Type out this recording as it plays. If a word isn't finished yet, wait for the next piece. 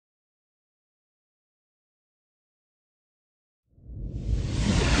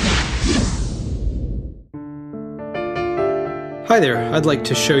Hi there, I'd like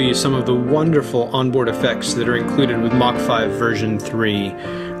to show you some of the wonderful onboard effects that are included with MachFive version 3.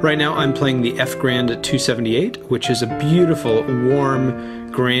 Right now I'm playing the F Grand 278, which is a beautiful,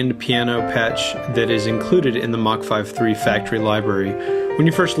 warm, grand piano patch that is included in the MachFive 3 factory library. When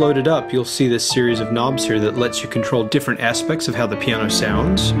you first load it up, you'll see this series of knobs here that lets you control different aspects of how the piano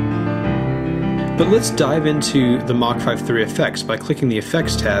sounds. But let's dive into the MachFive 3 effects by clicking the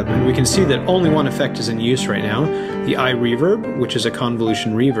Effects tab, and we can see that only one effect is in use right now, the iReverb, which is a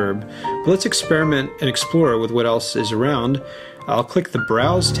convolution reverb. But let's experiment and explore with what else is around. I'll click the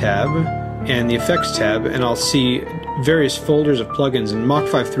Browse tab and the Effects tab, and I'll see various folders of plugins, and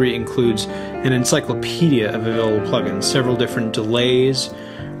MachFive 3 includes an encyclopedia of available plugins, several different delays,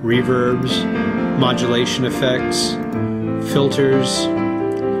 reverbs, modulation effects, filters,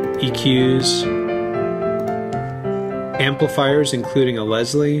 EQs, amplifiers including a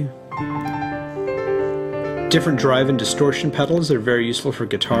Leslie, different drive and distortion pedals that are very useful for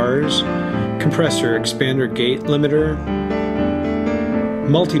guitars, compressor, expander, gate limiter,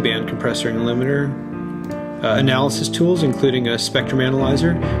 multiband compressor and limiter, analysis tools including a spectrum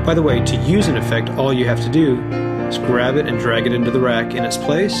analyzer. By the way, to use an effect, all you have to do is grab it and drag it into the rack in its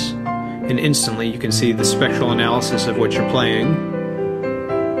place, and instantly you can see the spectral analysis of what you're playing.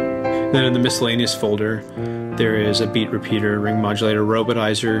 Then in the miscellaneous folder, there is a beat repeater, ring modulator,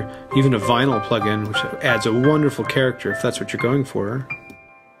 robotizer, even a vinyl plugin, which adds a wonderful character if that's what you're going for.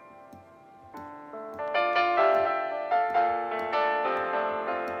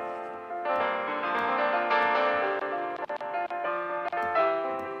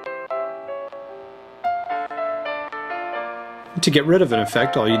 To get rid of an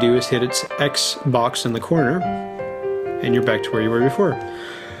effect, all you do is hit its X box in the corner, and you're back to where you were before.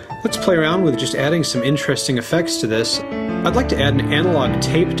 Let's play around with just adding some interesting effects to this. I'd like to add an analog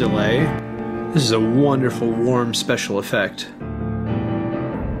tape delay. This is a wonderful, warm, special effect.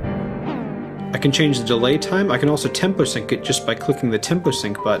 I can change the delay time. I can also tempo sync it just by clicking the tempo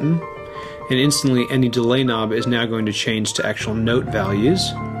sync button, and instantly any delay knob is now going to change to actual note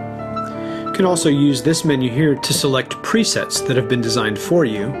values. You can also use this menu here to select presets that have been designed for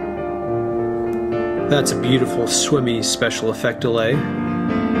you. That's a beautiful, swimmy, special effect delay.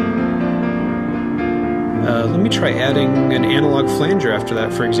 Let me try adding an analog flanger after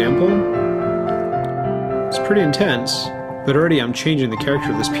that, for example. It's pretty intense, but already I'm changing the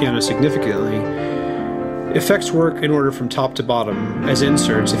character of this piano significantly. Effects work in order from top to bottom, as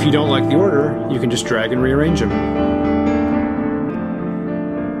inserts. If you don't like the order, you can just drag and rearrange them.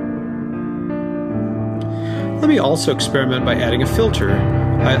 Let me also experiment by adding a filter.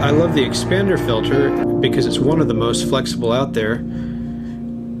 I love the expander filter because it's one of the most flexible out there.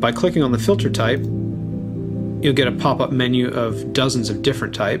 By clicking on the filter type, you'll get a pop-up menu of dozens of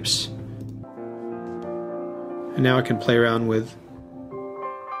different types. And now I can play around with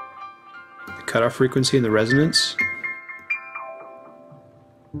the cutoff frequency and the resonance.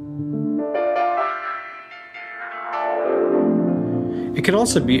 It can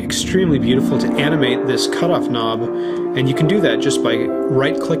also be extremely beautiful to animate this cutoff knob, and you can do that just by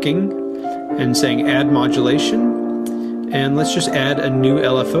right-clicking and saying Add Modulation, and let's just add a new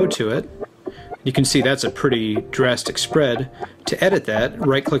LFO to it. You can see that's a pretty drastic spread. To edit that,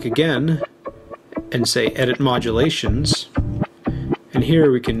 right-click again and say Edit Modulations, and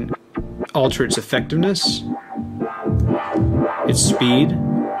here we can alter its effectiveness, its speed.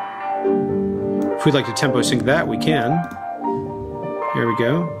 If we'd like to tempo sync that, we can. Here we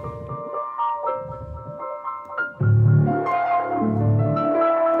go.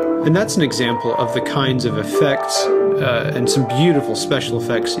 And that's an example of the kinds of effects and some beautiful special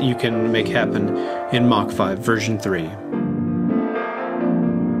effects you can make happen in MachFive version 3.